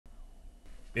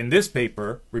In this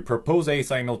paper, we propose a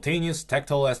simultaneous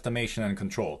tactile estimation and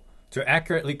control to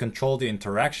accurately control the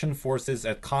interaction forces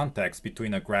at contact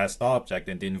between a grasped object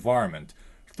and the environment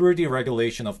through the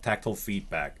regulation of tactile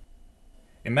feedback.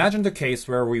 Imagine the case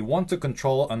where we want to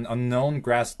control an unknown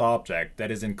grasped object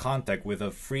that is in contact with a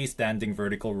freestanding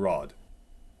vertical rod.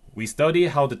 We study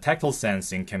how the tactile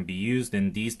sensing can be used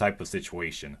in these type of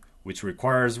situation, which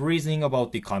requires reasoning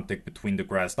about the contact between the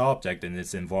grasped object and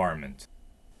its environment.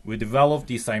 We developed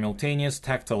the Simultaneous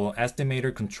Tactile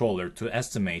Estimator Controller to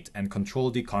estimate and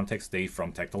control the contact state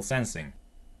from tactile sensing.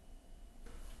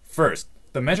 First,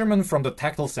 the measurement from the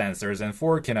tactile sensors and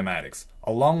forward kinematics,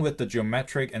 along with the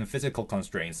geometric and physical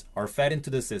constraints, are fed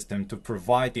into the system to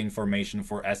provide the information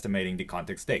for estimating the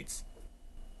contact states.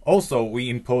 Also, we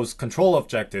impose control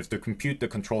objectives to compute the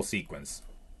control sequence.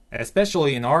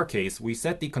 Especially in our case, we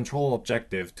set the control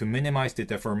objective to minimize the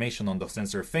deformation on the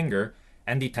sensor finger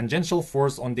and the tangential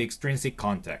force on the extrinsic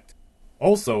contact.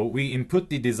 Also, we input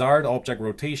the desired object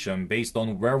rotation based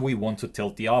on where we want to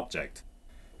tilt the object.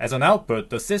 As an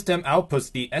output, the system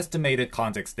outputs the estimated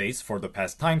contact states for the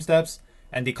past time steps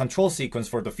and the control sequence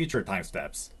for the future time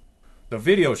steps. The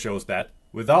video shows that,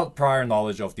 without prior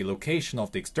knowledge of the location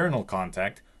of the external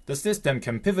contact, the system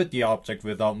can pivot the object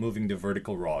without moving the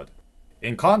vertical rod.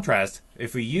 In contrast,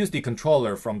 if we use the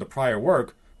controller from the prior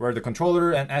work, where the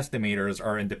controller and estimators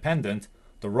are independent,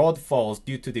 the rod falls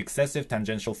due to the excessive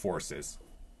tangential forces.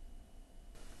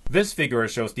 This figure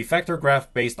shows the vector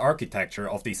graph-based architecture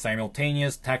of the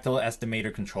Simultaneous Tactile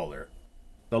Estimator Controller.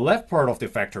 The left part of the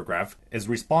vector graph is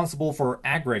responsible for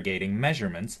aggregating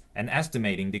measurements and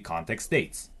estimating the contact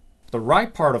states. The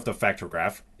right part of the vector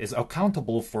graph is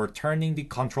accountable for turning the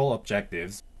control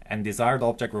objectives and desired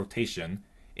object rotation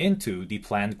into the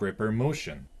planned gripper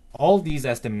motion. All these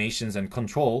estimations and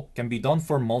control can be done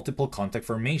for multiple contact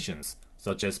formations,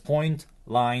 such as point,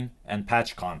 line, and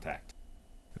patch contact.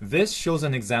 This shows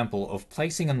an example of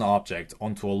placing an object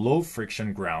onto a low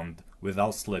friction ground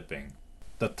without slipping.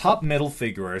 The top middle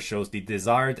figure shows the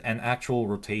desired and actual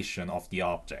rotation of the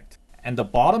object, and the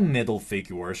bottom middle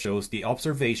figure shows the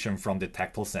observation from the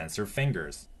tactile sensor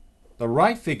fingers. The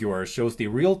right figure shows the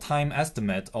real-time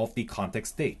estimate of the contact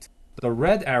state. The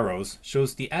red arrows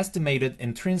shows the estimated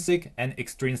intrinsic and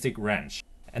extrinsic wrench,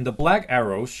 and the black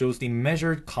arrow shows the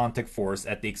measured contact force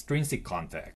at the extrinsic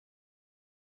contact.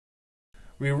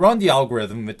 We run the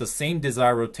algorithm with the same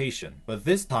desired rotation, but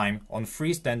this time on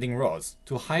freestanding rods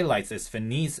to highlight its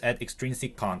finesse at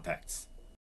extrinsic contacts.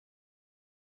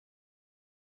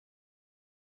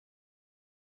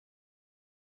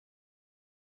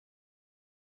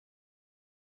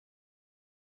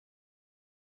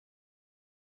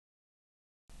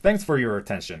 Thanks for your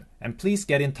attention, and please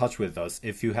get in touch with us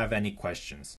if you have any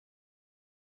questions.